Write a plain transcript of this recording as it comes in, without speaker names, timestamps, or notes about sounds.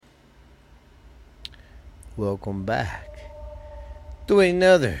Welcome back to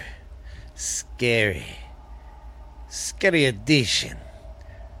another scary, scary edition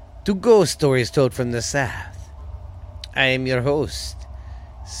to Ghost Stories Told from the South. I am your host,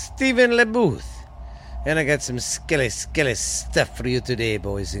 Stephen LeBooth, and I got some skilly stuff for you today,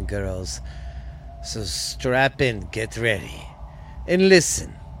 boys and girls. So strap in, get ready, and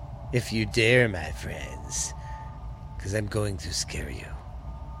listen, if you dare, my friends, because I'm going to scare you.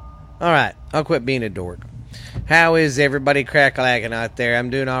 Alright, I'll quit being a dork. How is everybody crack-a-lacking out there? I'm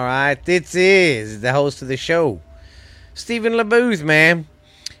doing alright. This is the host of the show, Stephen LeBooth, man.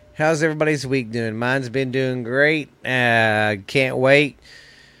 How's everybody's week doing? Mine's been doing great. Can't wait.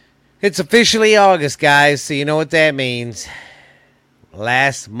 It's officially August, guys, so you know what that means.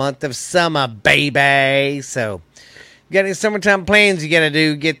 Last month of summer, baby. So, you got any summertime plans you gotta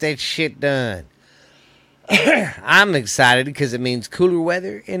do? Get that shit done. I'm excited because it means cooler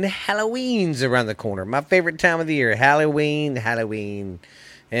weather and Halloween's around the corner. My favorite time of the year, Halloween,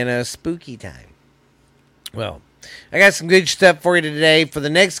 and a spooky time. Well, I got some good stuff for you today. For the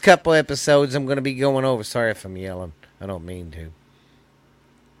next couple episodes, I'm going to be going over. Sorry if I'm yelling. I don't mean to.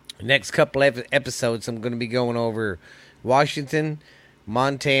 The next couple episodes, I'm going to be going over Washington,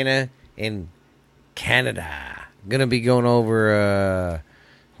 Montana, and Canada. I'm going to be going over,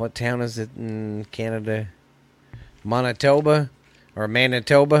 what town is it in Canada? Manitoba?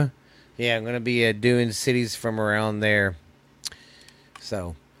 Yeah, I'm going to be doing cities from around there.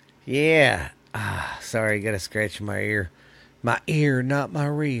 So, yeah. Sorry, got to scratch my ear. My ear, not my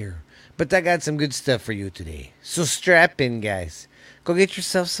rear. But I got some good stuff for you today. So strap in, guys. Go get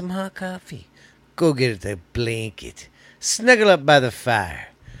yourself some hot coffee. Go get a blanket. Snuggle up by the fire.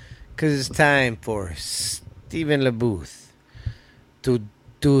 Because it's time for Stephen LeBooth to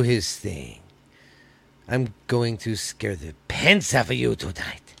do his thing. I'm going to scare the pants off of you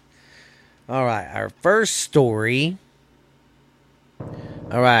tonight. Alright, our first story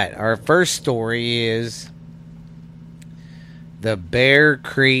is the Bear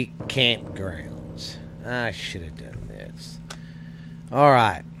Creek Campgrounds. I should have done this.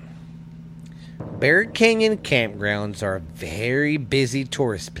 Alright. Bear Canyon Campgrounds are a very busy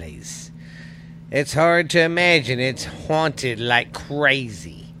tourist place. It's hard to imagine it's haunted like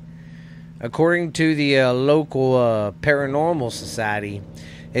crazy. According to the local paranormal society,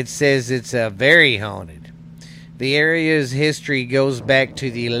 it says it's very haunted. The area's history goes back to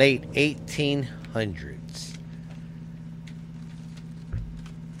the late 1800s.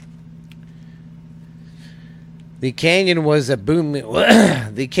 The canyon was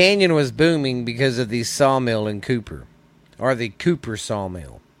booming because of the sawmill in Cooper, or the Cooper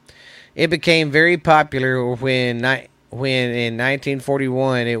sawmill. It became very popular when in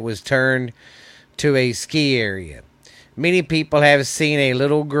 1941 it was turned to a ski area. Many people have seen a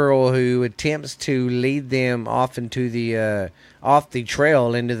little girl who attempts to lead them off the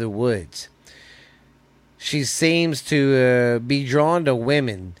trail into the woods. She seems to be drawn to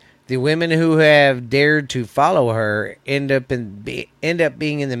women. The women who have dared to follow her end up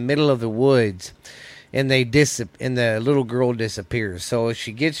being in the middle of the woods, and the little girl disappears. So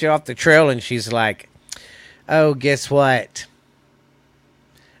she gets you off the trail, and she's like, "Oh, guess what?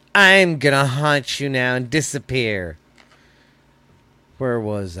 I'm gonna haunt you now and disappear." Where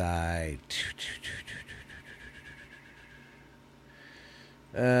was I?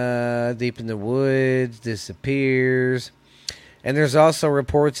 Deep in the woods, disappears. And there's also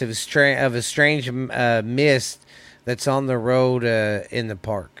reports of a strange mist that's on the road in the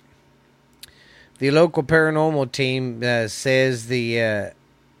park. The local paranormal team says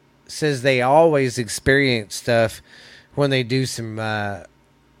they always experience stuff when they do some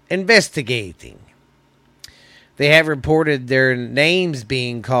investigating. They have reported their names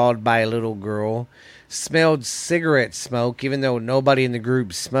being called by a little girl, smelled cigarette smoke even though nobody in the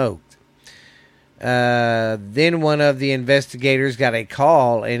group smoked. Then one of the investigators got a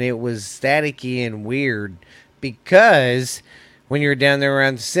call, and it was staticky and weird because when you're down there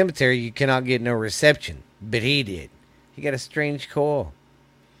around the cemetery, you cannot get no reception. But he did. He got a strange call.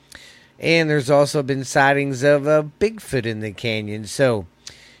 And there's also been sightings of Bigfoot in the canyon. So,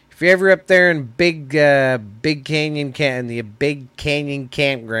 if you're ever up there in Big Canyon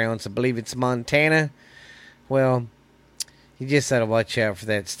campgrounds, I believe it's Montana, well, you just gotta watch out for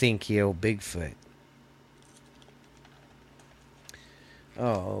that stinky old Bigfoot.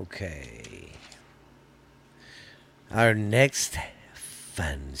 Okay. Our next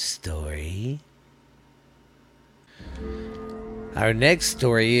fun story. Our next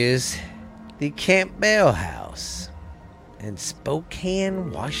story is the Campbell House in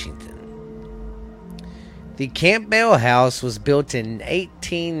Spokane, Washington. The Campbell House was built in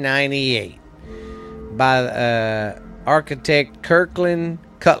 1898 by architect Kirkland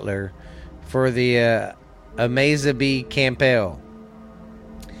Cutler for the Amasa B. Campbell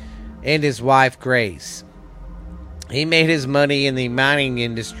and his wife Grace. He made his money in the mining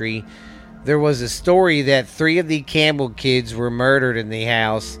industry. There was a story that 3 of the Campbell kids were murdered in the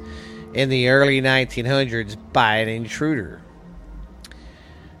house in the early 1900s by an intruder.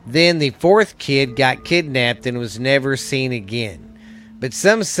 Then the 4th kid got kidnapped and was never seen again. But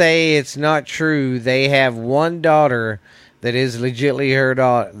some say it's not true. They have one daughter that is legitimately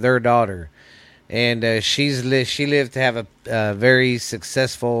their daughter. And she lived to have a very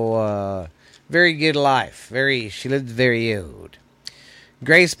successful, very good life. She lived very old.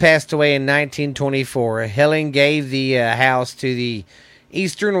 Grace passed away in 1924. Helen gave the house to the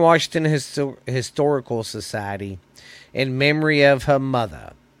Eastern Washington Historical Society in memory of her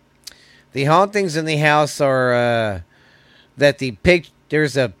mother. The hauntings in the house are that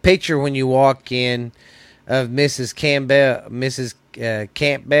there's a picture when you walk in of Mrs.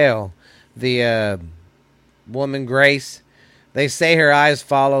 Campbell, the woman Grace. They say her eyes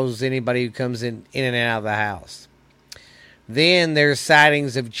follows anybody who comes in and out of the house. Then there's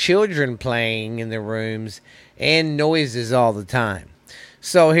sightings of children playing in the rooms and noises all the time.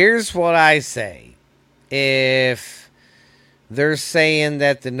 So here's what I say. If they're saying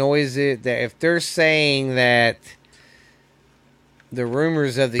that if they're saying that the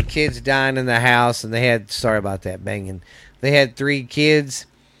rumors of the kids dying in the house and they had 3 kids.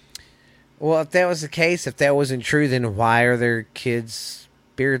 Well, if that was the case, if that wasn't true, then why are there kids'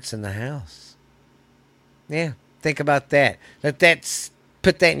 spirits in the house? Yeah, think about that. Put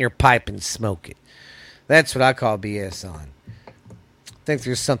that in your pipe and smoke it. That's what I call BS on. I think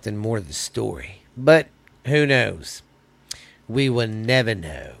there's something more to the story. But who knows? We will never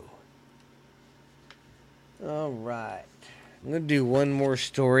know. All right. I'm going to do one more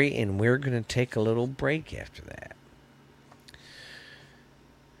story, and we're going to take a little break after that.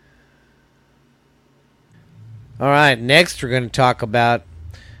 All right, next we're going to talk about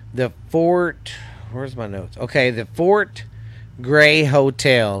the Fort... Where's my notes? Okay, the Fort Grey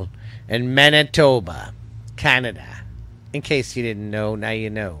Hotel in Manitoba, Canada. In case you didn't know, now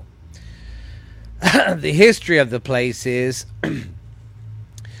you know. The history of the place is...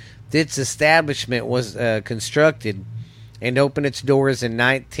 its establishment was constructed and opened its doors in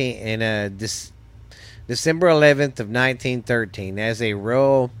December 11th of 1913 as a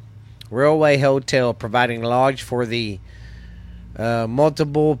railway hotel, providing lodge for the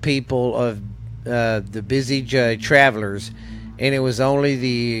multiple people of the busy travelers, and it was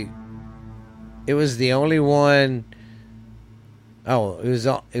only one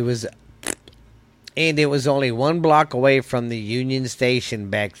block away from the Union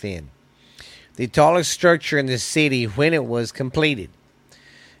Station back then. The tallest structure in the city when it was completed.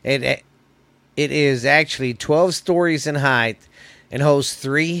 It is actually 12 stories in height and hosts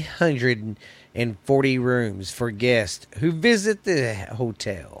 340 rooms for guests who visit the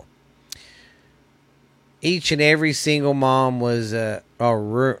hotel. Each and every single room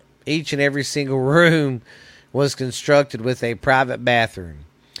was constructed with a private bathroom.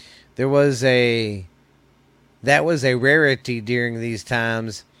 That was a rarity during these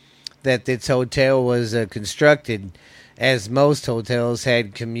times that this hotel was constructed, as most hotels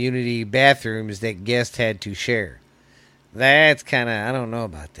had community bathrooms that guests had to share. That's I don't know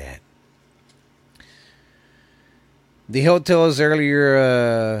about that. The hotel's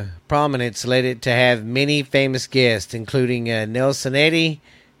earlier prominence led it to have many famous guests, including Nelson Eddy,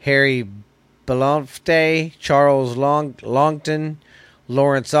 Harry Belafonte, Charles Longton,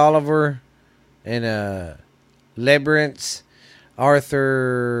 Lawrence Oliver, and Lebrance,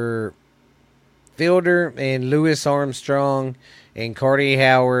 Arthur Fielder, and Louis Armstrong, and Carty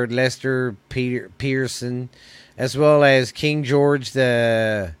Howard, Lester Pearson, as well as King George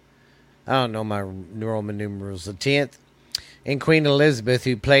I don't know my Roman numerals, the 10th, and Queen Elizabeth,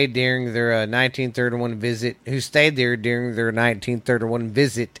 who stayed there during their 1931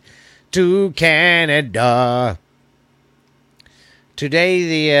 visit to Canada.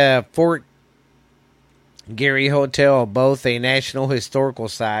 Today, the Fort Garry Hotel, both a National Historical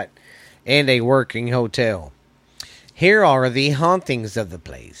Site and a working hotel. Here are the hauntings of the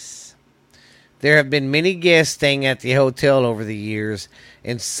place. There have been many guests staying at the hotel over the years,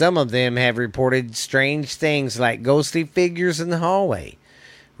 and some of them have reported strange things like ghostly figures in the hallway,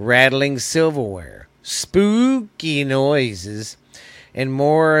 rattling silverware, spooky noises, and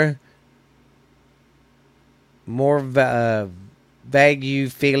more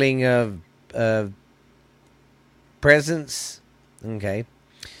vague feeling of presence. Okay.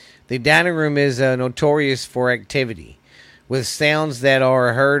 The dining room is notorious for activity, with sounds that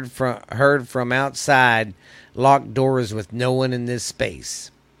are heard from outside locked doors with no one in this space.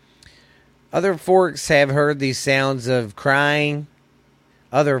 Other folks have heard these sounds of crying.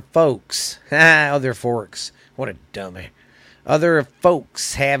 Other folks, other forks, what a dummy. Other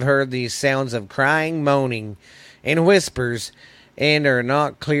folks have heard these sounds of crying, moaning, and whispers, and are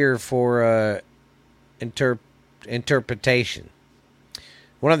not clear for interpretation.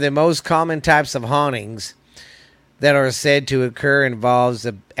 One of the most common types of hauntings that are said to occur involves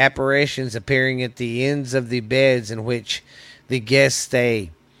apparitions appearing at the ends of the beds in which the guests stay.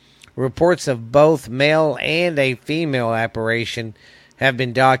 Reports of both male and a female apparition have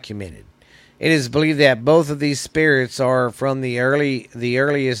been documented. It is believed that both of these spirits are from the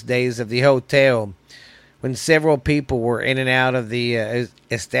earliest days of the hotel, when several people were in and out of the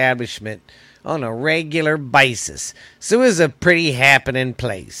establishment on a regular basis. So it was a pretty happening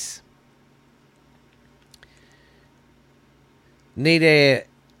place. Need a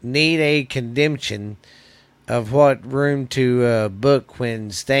condemnation of what room to book when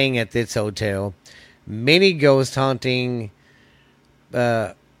staying at this hotel. Many ghost hunting.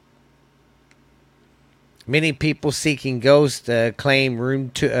 Many people seeking ghosts claim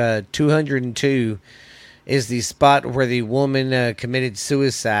room 202 is the spot where the woman committed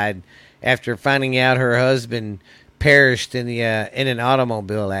suicide after finding out her husband perished in an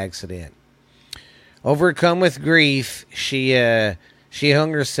automobile accident. Overcome with grief, she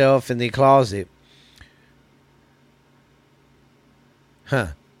hung herself in the closet.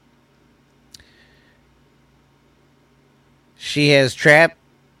 She is trapped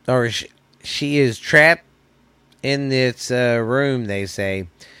in this room, they say.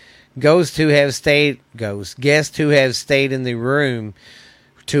 Guests who have stayed in the room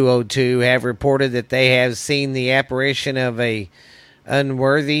 202 have reported that they have seen the apparition of a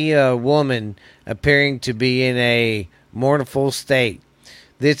unworthy woman appearing to be in a mournful state.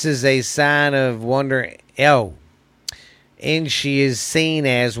 This is a sign of wonder. And she is seen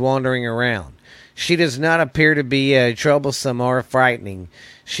as wandering around. She does not appear to be troublesome or frightening.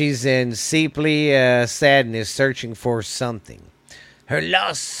 She's in deeply sadness, searching for something. Her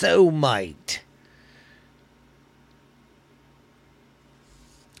lost soulmate.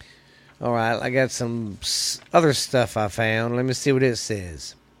 All right, I got some other stuff I found. Let me see what it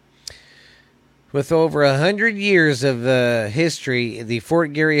says. With over 100 years of history, the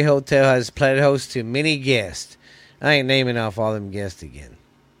Fort Garry Hotel has played host to many guests. I ain't naming off all them guests again.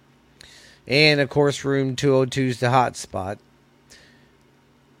 And, of course, room 202 is the hot spot.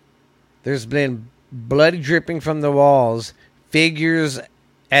 There's been blood dripping from the walls, figures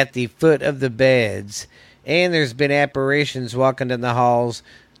at the foot of the beds, and there's been apparitions walking down the halls,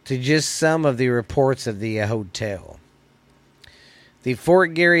 to just some of the reports of the hotel. The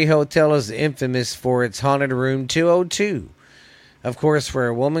Fort Garry Hotel is infamous for its haunted room 202. Of course, where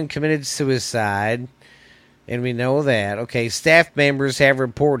a woman committed suicide, and we know that. Okay, staff members have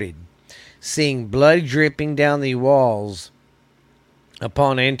reported seeing blood dripping down the walls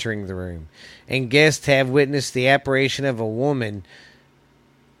upon entering the room, and guests have witnessed the apparition of a woman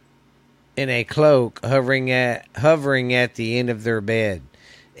in a cloak hovering at the end of their bed.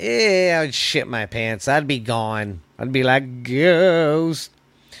 I'd shit my pants. I'd be gone. I'd be like, ghost.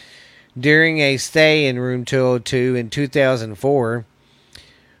 During a stay in room 202 in 2004,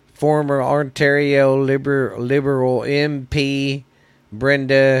 former Ontario Liberal MP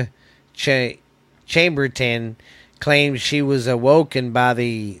Brenda Chamberlain claimed she was awoken by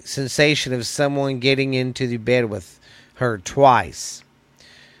the sensation of someone getting into the bed with her twice.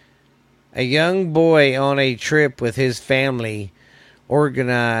 A young boy on a trip with his family,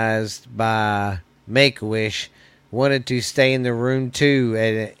 organized by Make-A-Wish, wanted to stay in the room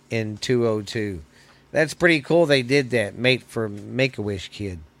too in 202. That's pretty cool they did that, mate, for Make-A-Wish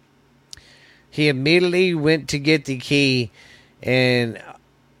kid. He immediately went to get the key, and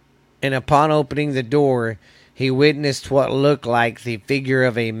upon opening the door, he witnessed what looked like the figure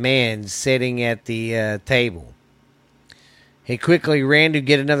of a man sitting at the table. He quickly ran to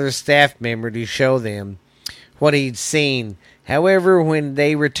get another staff member to show them what he'd seen. However, when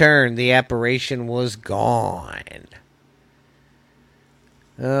they returned, the apparition was gone.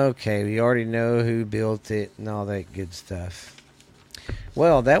 Okay, we already know who built it and all that good stuff.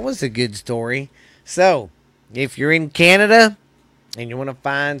 Well, that was a good story. So, if you're in Canada and you want to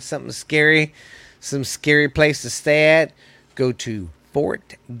find something scary, some scary place to stay at, go to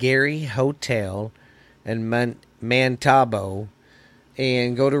Fort Garry Hotel in Manitoba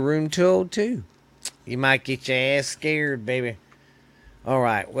and go to room 202. You might get your ass scared, baby. All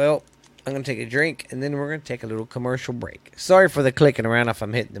right, well, I'm going to take a drink, and then we're going to take a little commercial break. Sorry for the clicking around if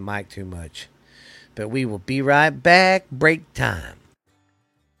I'm hitting the mic too much. But we will be right back. Break time.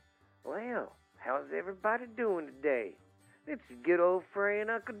 Well, how's everybody doing today? This is good old friend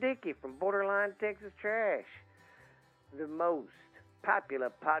Uncle Dickie from Borderline Texas Trash, the most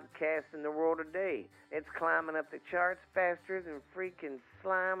popular podcast in the world today. It's climbing up the charts faster than freaking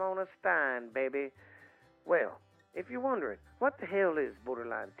slime on a stein, baby. Well, if you're wondering, what the hell is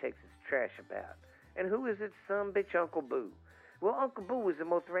Borderline Texas Trash about? And who is its son bitch Uncle Boo? Well, Uncle Boo is the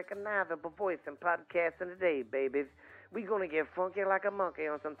most recognizable voice in podcasting today, babies. We gonna get funky like a monkey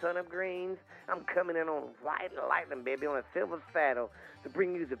on some turnip greens. I'm coming in on white lightning, baby, on a silver saddle to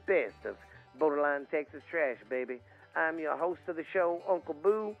bring you the best of Borderline Texas Trash, baby. I'm your host of the show, Uncle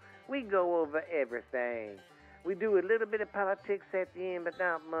Boo. We go over everything. We do a little bit of politics at the end, but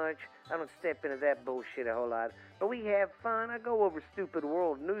not much. I don't step into that bullshit a whole lot. But we have fun. I go over stupid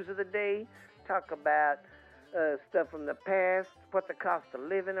world news of the day, talk about stuff from the past, what the cost of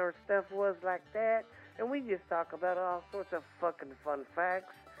living or stuff was like that. And we just talk about all sorts of fucking fun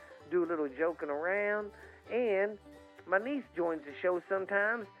facts, do a little joking around. And my niece joins the show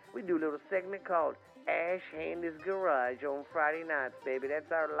sometimes. We do a little segment called Ash Handy's Garage on Friday nights, baby.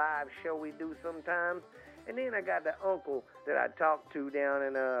 That's our live show we do sometimes. And then I got the uncle that I talk to down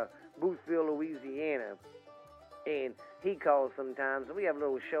in Boothville, Louisiana. And he calls sometimes. We have a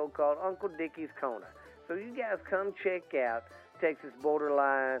little show called Uncle Dickie's Corner. So you guys come check out Texas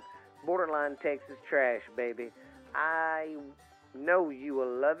Borderline Texas Trash, baby. I know you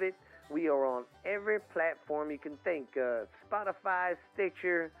will love it. We are on every platform you can think of. Spotify,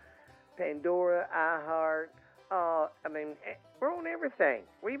 Stitcher, Pandora, iHeart. We're on everything.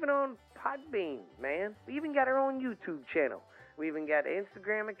 We're even on Podbean, man. We even got our own YouTube channel. We even got an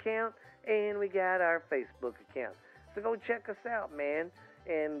Instagram account, and we got our Facebook account. So go check us out, man,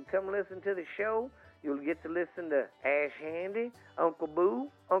 and come listen to the show. You'll get to listen to Ash Handy, Uncle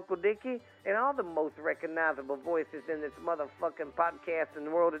Boo, Uncle Dickie, and all the most recognizable voices in this motherfucking podcast in the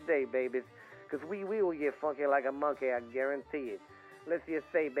world today, babies. Because we will get funky like a monkey, I guarantee it. Let's just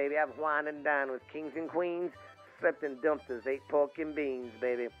say, baby, I've wined and dined with kings and queens, slept in dumpsters, ate pork and beans,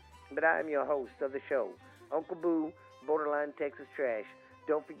 baby. But I'm your host of the show, Uncle Boo, Borderline Texas Trash.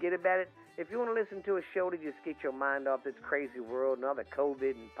 Don't forget about it. If you want to listen to a show to just get your mind off this crazy world and all the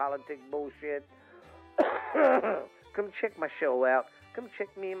COVID and politics bullshit, come check my show out. Come check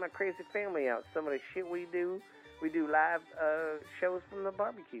me and my crazy family out. Some of the shit we do live shows from the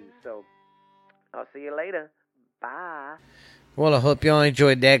barbecue. So I'll see you later. Bye. Well, I hope y'all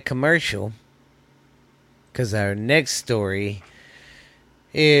enjoyed that commercial, because our next story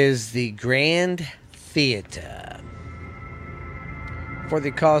is the Grand Theater. For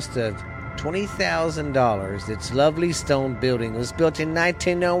the cost of $20,000, its lovely stone building was built in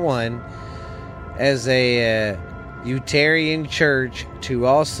 1901 as a Unitarian church to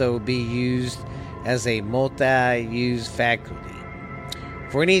also be used as a multi-use faculty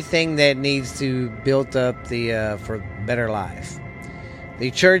for anything that needs to build up the for better life. The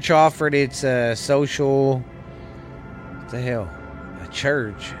church offered its social... What the hell? A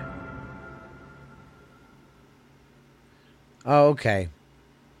church? Oh, okay.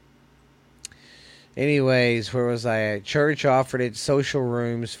 Anyways, where was I at? Church offered its social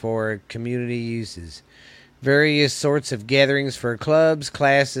rooms for community uses. Various sorts of gatherings for clubs,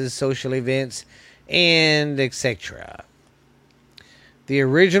 classes, social events, and etc. The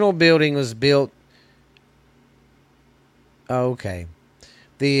original building was built... Oh, okay.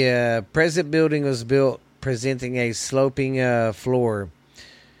 The present building was built presenting a sloping floor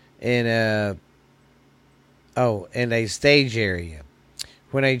and a stage area.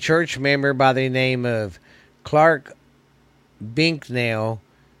 When a church member by the name of Clark Binknell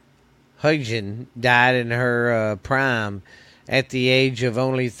Hudgen died in her prime at the age of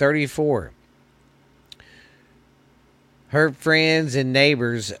only 34. Her friends and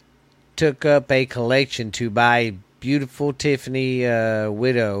neighbors took up a collection to buy a beautiful Tiffany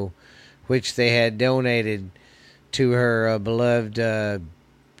widow, which they had donated to her beloved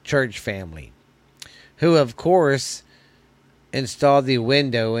church family, who, of course, installed the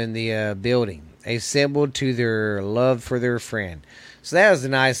window in the building, a symbol to their love for their friend. So that was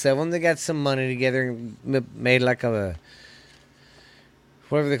nice of them. They got some money together and made like a...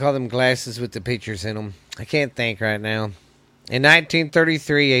 whatever they call them, glasses with the pictures in them. I can't think right now. In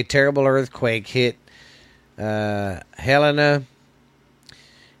 1933, a terrible earthquake hit Helena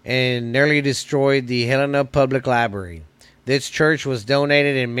and nearly destroyed the Helena Public Library. This church was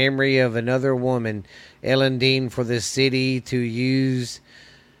donated in memory of another woman, Ellen Dean, for the city to use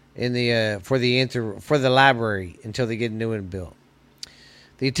in the for the library until they get a new one built.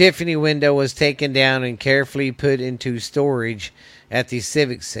 The Tiffany window was taken down and carefully put into storage at the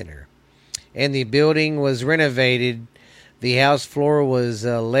Civic Center. and the building was renovated. The house floor was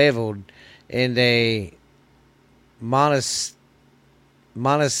leveled, and a monosemi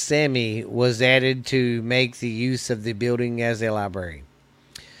was added to make the use of the building as a library.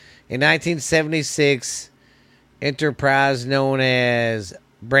 In 1976, enterprise known as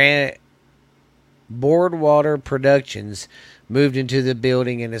Boardwater Productions moved into the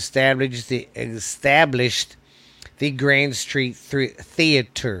building and established the Grand Street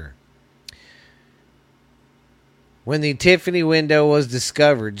Theater. When the Tiffany window was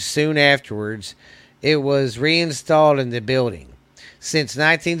discovered soon afterwards, it was reinstalled in the building. Since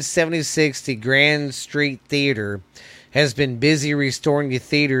 1976, the Grand Street Theater has been busy restoring the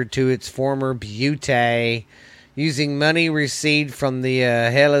theater to its former beauty, using money received from the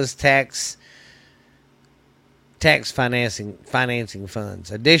Hellas tax financing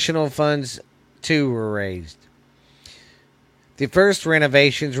funds. Additional funds, too, were raised. The first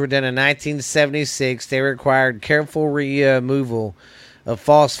renovations were done in 1976. They required careful removal of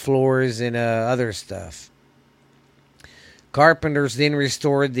false floors and other stuff. Carpenters then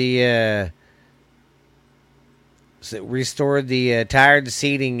restored the tired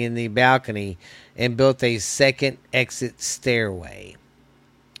seating in the balcony and built a second exit stairway.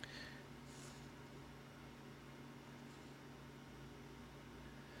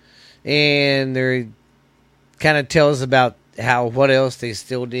 And there kind of tells about what else they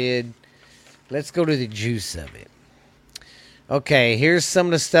still did. Let's go to the juice of it. Okay, here's some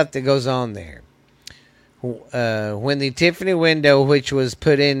of the stuff that goes on there. When the Tiffany window, which was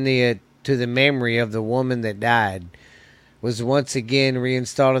put in to the memory of the woman that died, was once again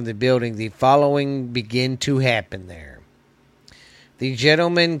reinstalled in the building, the following began to happen there. The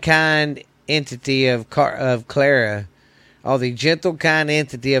gentleman kind entity of Clara, or the gentle kind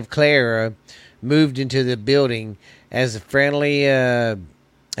entity of Clara, moved into the building as a friendly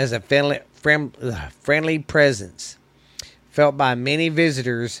presence felt by many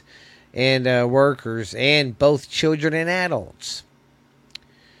visitors and workers, and both children and adults.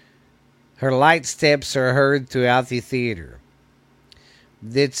 Her light steps are heard throughout the theater.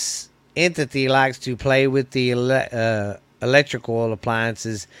 This entity likes to play with the electrical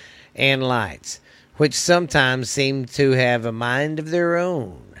appliances and lights, which sometimes seem to have a mind of their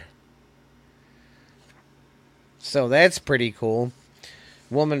own. So that's pretty cool.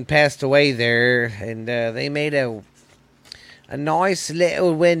 Woman passed away there, and they made a nice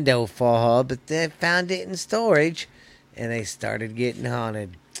little window for her, but they found it in storage, and they started getting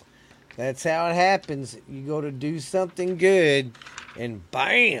haunted. That's how it happens. You go to do something good, and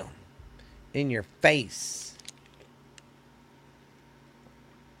bam, in your face.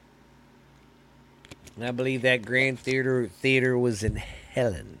 And I believe that Grand Theater was in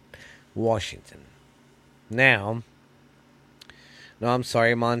Helen, Washington.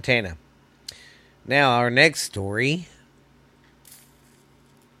 Montana. Now, our next story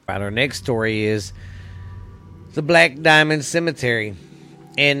is the Black Diamond Cemetery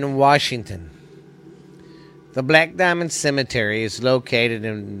in Washington. The Black Diamond Cemetery is located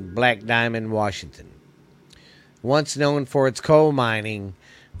in Black Diamond, Washington. Once known for its coal mining,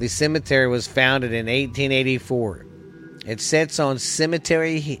 the cemetery was founded in 1884. It sits on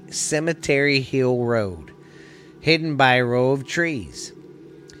Cemetery Hill Road, hidden by a row of trees.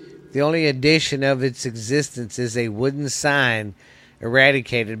 The only addition of its existence is a wooden sign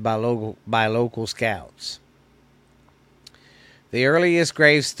eradicated by local scouts. The earliest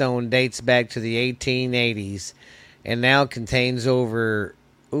gravestone dates back to the 1880s and now contains over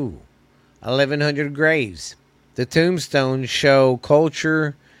 1,100 graves. The tombstones show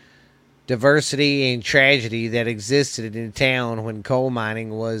culture, diversity, and tragedy that existed in the town when coal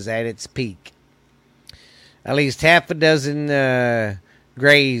mining was at its peak. At least half a dozen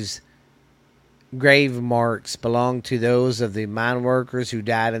grave marks belong to those of the mine workers who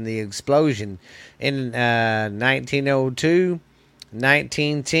died in the explosion in 1902,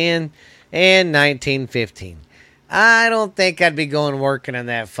 1910, and 1915. I don't think I'd be going working on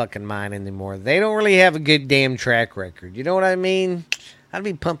that fucking mine anymore. They don't really have a good damn track record. You know what I mean? I'd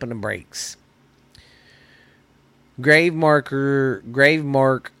be pumping the brakes. Grave mark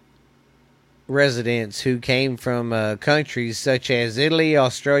residents who came from countries such as Italy,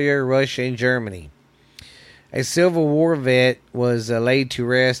 Australia, Russia, and Germany. A Civil War vet was laid to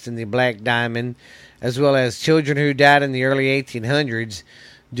rest in the Black Diamond, as well as children who died in the early 1800s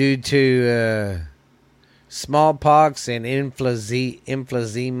due to smallpox and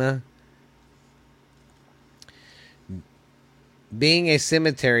emphysema. Being a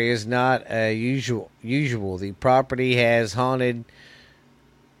cemetery is not usual. The property has haunted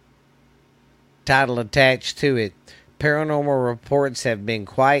title attached to it. Paranormal reports have been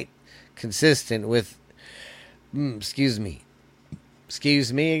quite consistent with, excuse me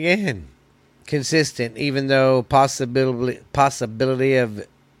again, consistent, even though possibility of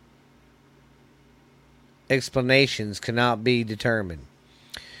explanations cannot be determined.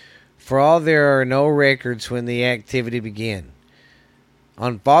 For all, there are no records when the activity began.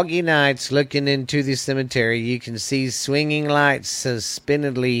 On foggy nights, looking into the cemetery, you can see swinging lights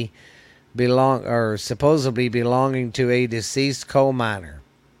supposedly belonging to a deceased coal miner.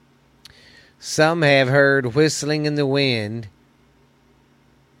 Some have heard whistling in the wind.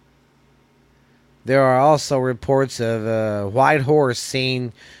 There are also reports of a white horse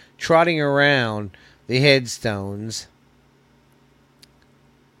seen trotting around the headstones.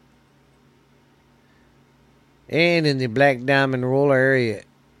 And in the Black Diamond rural area,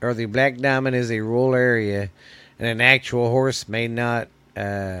 or the Black Diamond is a rural area, and an actual horse may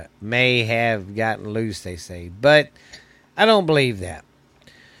have gotten loose, they say. But I don't believe that.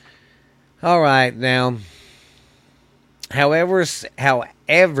 All right, now, however,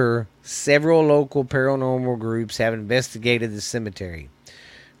 several local paranormal groups have investigated the cemetery.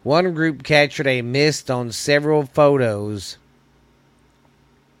 One group captured a mist on several photos.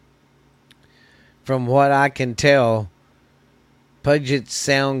 From what I can tell, Puget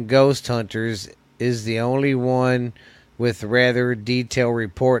Sound Ghost Hunters is the only one with rather detailed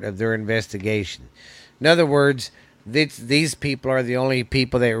report of their investigation. In other words, these people are the only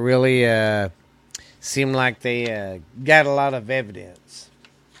people that really seem like they got a lot of evidence.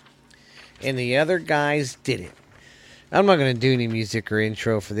 And the other guys didn't. I'm not going to do any music or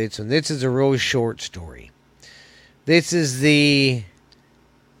intro for this one. This is a real short story. This is the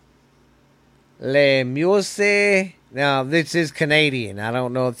Le Muse. Now, this is Canadian. I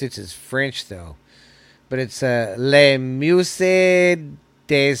don't know if this is French, though. But it's Le Musée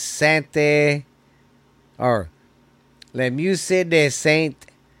de Sainte, or Le Musée de Saint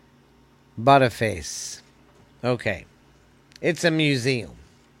Boniface. Okay. It's a museum.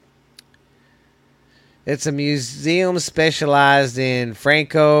 It's a museum specialized in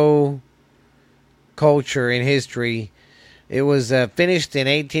Franco culture and history. It was finished in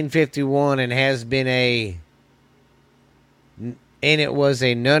 1851 and it was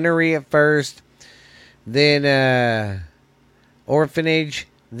a nunnery at first, then orphanage,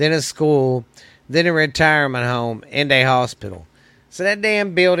 then a school, then a retirement home, and a hospital. So that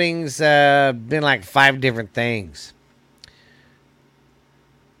damn building's been like 5 different things.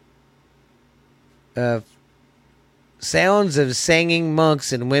 Sounds of singing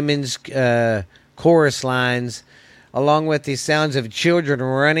monks and women's chorus lines, along with the sounds of children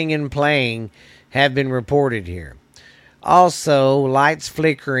running and playing, have been reported here. Also, lights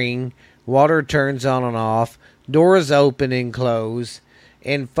flickering, water turns on and off, doors open and close,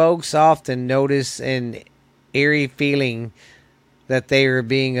 and folks often notice an eerie feeling that they are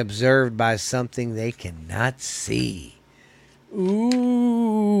being observed by something they cannot see.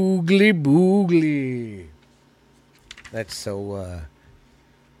 Oogly boogly. That's so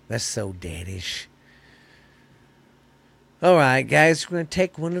daddish. Alright, guys, we're going to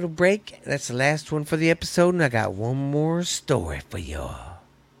take one little break. That's the last one for the episode, and I got one more story for y'all.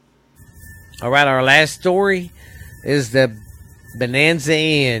 Alright, our last story is the Bonanza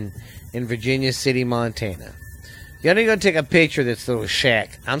Inn in Virginia City, Montana. Y'all need to go take a picture of this little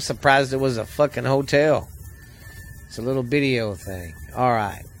shack. I'm surprised it was a fucking hotel. It's a little video thing.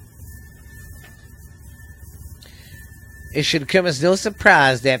 Alright. It should come as no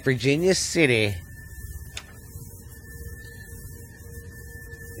surprise that Virginia City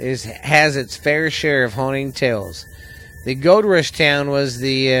has its fair share of haunting tales. The Gold Rush town was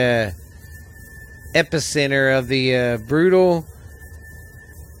the epicenter of the brutal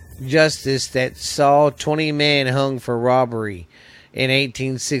justice that saw 20 men hung for robbery in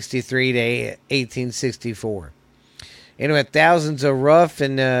 1863 to 1864. And with thousands of rough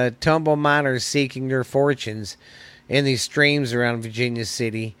and tumble miners seeking their fortunes in the streams around Virginia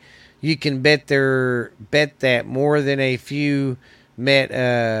City, you can bet that more than a few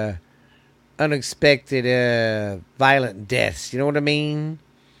met unexpected violent deaths. You know what I mean?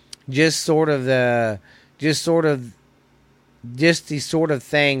 Just the sort of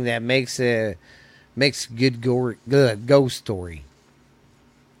thing that makes a good ghost story.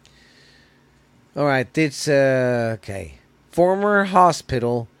 All right, it's okay. Former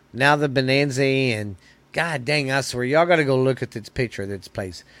hospital, now the Bonanza Inn. God dang, I swear, y'all got to go look at this picture of this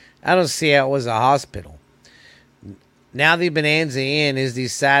place. I don't see how it was a hospital. Now the Bonanza Inn is the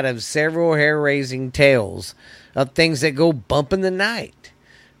site of several hair-raising tales of things that go bump in the night.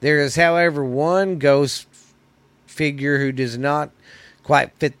 There is, however, one ghost figure who does not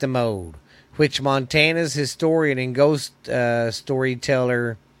quite fit the mold, which Montana's historian and ghost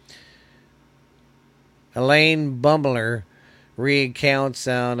storyteller Elaine Bumbler recounts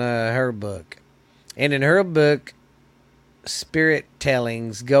on her book. And in her book, Spirit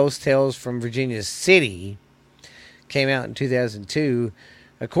Tellings, Ghost Tales from Virginia City, came out in 2002.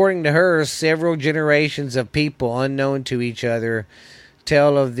 According to her, several generations of people unknown to each other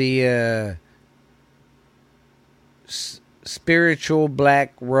tell of the spiritual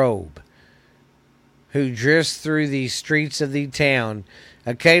black robe who drifts through the streets of the town,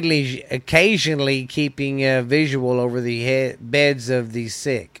 occasionally keeping a visual over the beds of the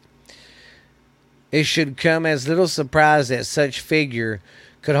sick. It should come as little surprise that such figure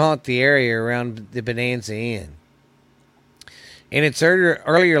could haunt the area around the Bonanza Inn. In its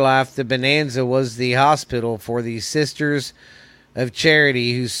earlier life, the Bonanza was the hospital for the Sisters of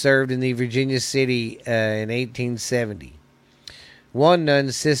Charity who served in the Virginia City in 1870. One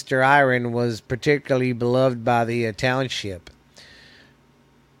nun, Sister Irene, was particularly beloved by the township.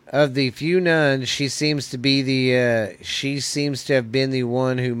 Of the few nuns, she seems to have been the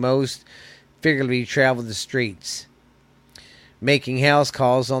one who most figuratively traveled the streets, making house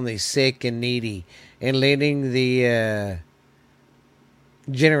calls on the sick and needy, and lending the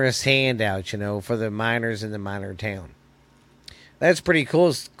generous handout, for the miners in the minor town. That's pretty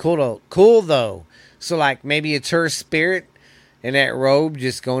cool. Cool though. So like maybe it's her spirit in that robe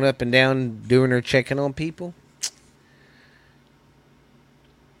just going up and down doing her checking on people.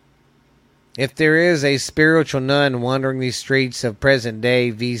 If there is a spiritual nun wandering the streets of present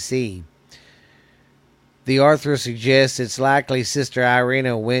day VC, the author suggests it's likely Sister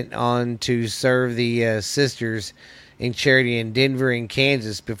Irena went on to serve the sisters in charity in Denver and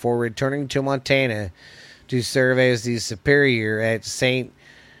Kansas before returning to Montana to serve as the superior at St.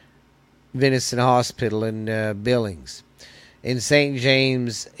 Vincent Hospital in Billings, in St.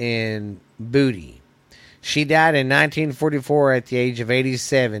 James in Booty. She died in 1944 at the age of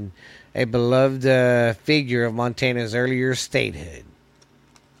 87, a beloved figure of Montana's earlier statehood.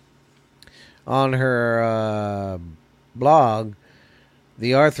 On her blog,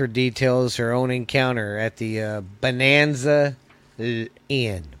 the author details her own encounter at the Bonanza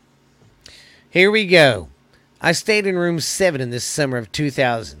Inn. Here we go. I stayed in room 7 in this summer of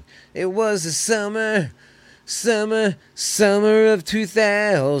 2000. It was the summer of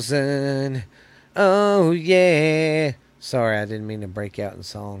 2000. Oh, yeah. Sorry, I didn't mean to break out in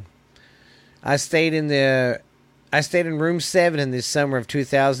song. I stayed in room 7 in this summer of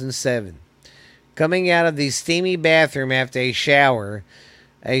 2007. Coming out of the steamy bathroom after a shower,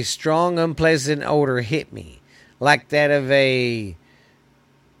 a strong, unpleasant odor hit me, like that of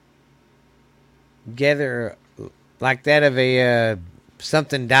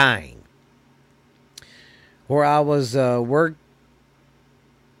something dying. Where I was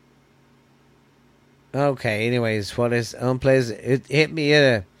Okay, anyways, what is unpleasant? It hit me.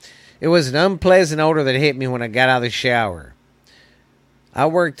 It was an unpleasant odor that hit me when I got out of the shower. I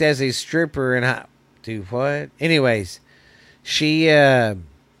worked as a stripper and do what? Anyways, when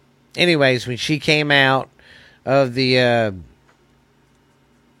she came out of the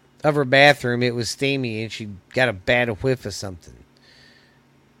of her bathroom, it was steamy and she got a bad whiff of something.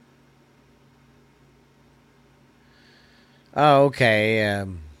 Oh, okay.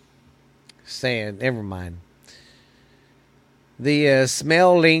 Never mind. The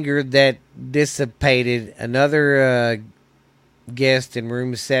smell lingered that dissipated. Another guest in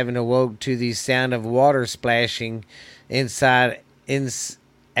room 7 awoke to the sound of water splashing inside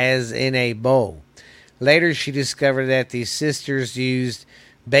as in a bowl. Later, she discovered that the sisters used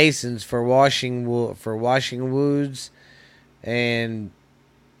basins for washing wounds and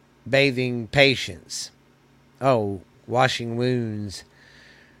bathing patients. Oh, washing wounds.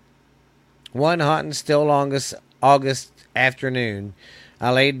 One hot and still August afternoon,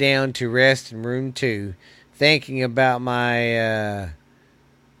 I laid down to rest in room 2, thinking about my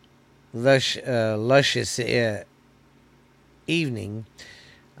luscious evening.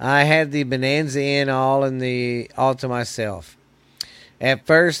 I had the Bonanza Inn all to myself. At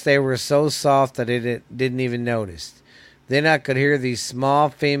first, they were so soft that I didn't even notice. Then I could hear these small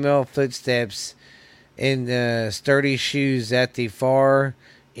female footsteps in sturdy shoes at the far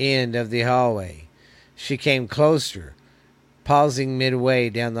end of the hallway. She came closer, pausing midway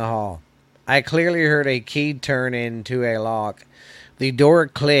down the hall. I clearly heard a key turn into a lock. The door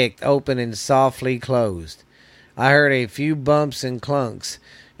clicked open and softly closed. I heard a few bumps and clunks,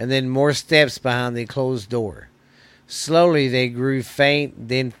 and then more steps behind the closed door. Slowly they grew faint,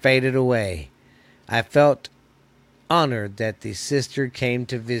 then faded away. I felt honored that the sister came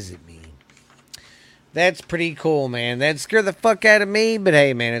to visit me. That's pretty cool, man. That scared the fuck out of me, but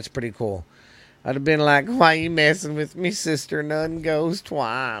hey, man, it's pretty cool. I'd have been like, why you messing with me, sister nun ghost?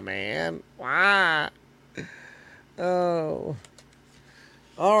 Why, man? Why? Oh.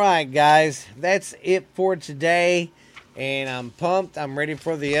 All right, guys. That's it for today. And I'm pumped. I'm ready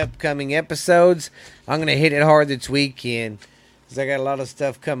for the upcoming episodes. I'm going to hit it hard this weekend because I got a lot of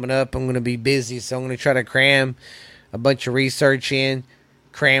stuff coming up. I'm going to be busy, so I'm going to try to cram a bunch of research in.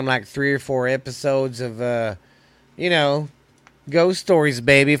 Cram like 3 or 4 episodes of, ghost stories,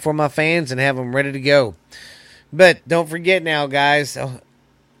 baby, for my fans and have them ready to go. But don't forget now, guys,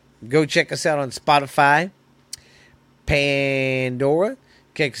 go check us out on Spotify, Pandora.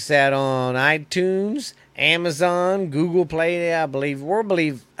 Check us out on iTunes, Amazon, Google Play. I believe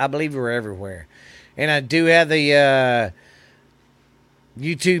we're everywhere. And I do have the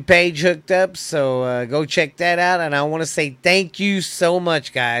YouTube page hooked up, so go check that out. And I want to say thank you so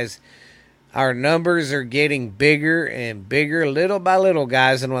much, guys. Our numbers are getting bigger and bigger, little by little,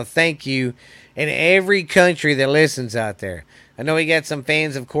 guys. And I want to thank you in every country that listens out there. I know we got some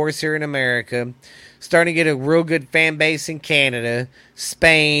fans, of course, here in America. Starting to get a real good fan base in Canada,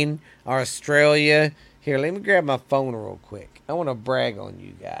 Spain, Australia. Here, let me grab my phone real quick. I want to brag on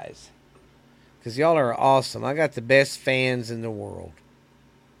you guys, because y'all are awesome. I got the best fans in the world.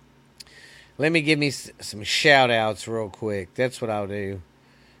 Let me give me some shout-outs real quick. That's what I'll do.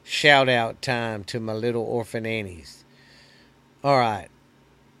 Shout-out time to my little orphan Annies. All right.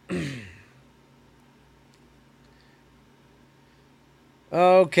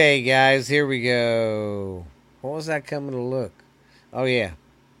 Okay, guys, here we go. What was that coming to look? Oh, yeah.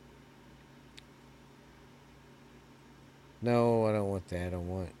 No, I don't want that. I don't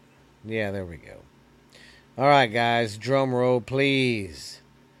want... Yeah, there we go. All right, guys, drum roll, please.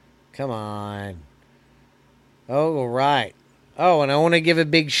 Come on. Oh, all right. Oh, and I want to give a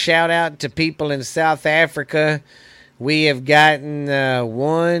big shout-out to people in South Africa. We have gotten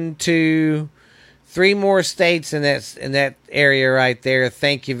 1, 2... 3 more states in that area right there.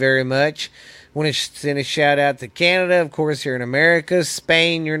 Thank you very much. Want to send a shout out to Canada, of course, here in America.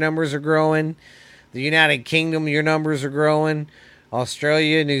 Spain, your numbers are growing. The United Kingdom, your numbers are growing.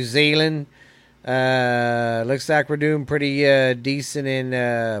 Australia, New Zealand. Looks like we're doing pretty decent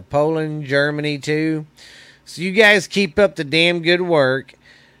in Poland, Germany too. So you guys keep up the damn good work.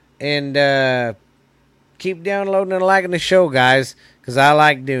 And keep downloading and liking the show, guys, because I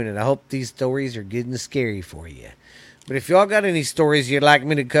like doing it. I hope these stories are good and scary for you. But if y'all got any stories you'd like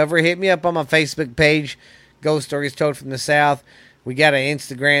me to cover, hit me up on my Facebook page, Ghost Stories Told from the South. We got an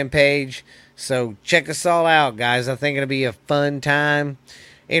Instagram page, so check us all out, guys. I think it'll be a fun time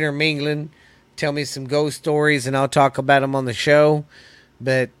intermingling. Tell me some ghost stories, and I'll talk about them on the show.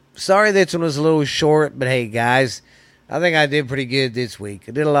 But sorry this one was a little short, but hey, guys, I think I did pretty good this week.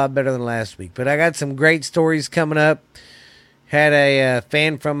 I did a lot better than last week. But I got some great stories coming up. Had a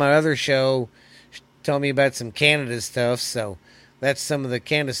fan from my other show tell me about some Canada stuff. So that's some of the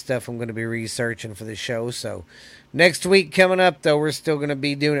Canada stuff I'm going to be researching for the show. So next week coming up, though, we're still going to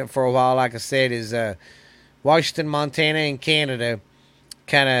be doing it for a while. Like I said, is Washington, Montana, and Canada.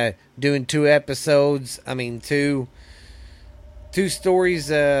 Kind of doing 2 episodes. I mean, two stories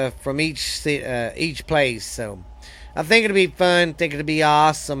from each place. So I think it'll be fun. I think it'll be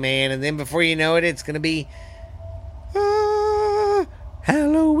awesome, man. And then before you know it, it's going to be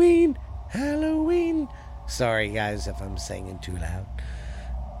Halloween. Sorry, guys, if I'm singing too loud.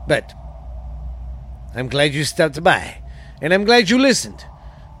 But I'm glad you stopped by. And I'm glad you listened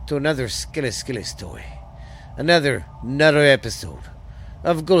to another skilly story. Another episode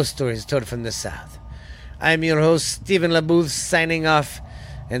of Ghost Stories Told from the South. I'm your host, Stephen LaBooth, signing off.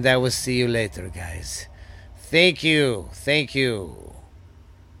 And I will see you later, guys. Thank you.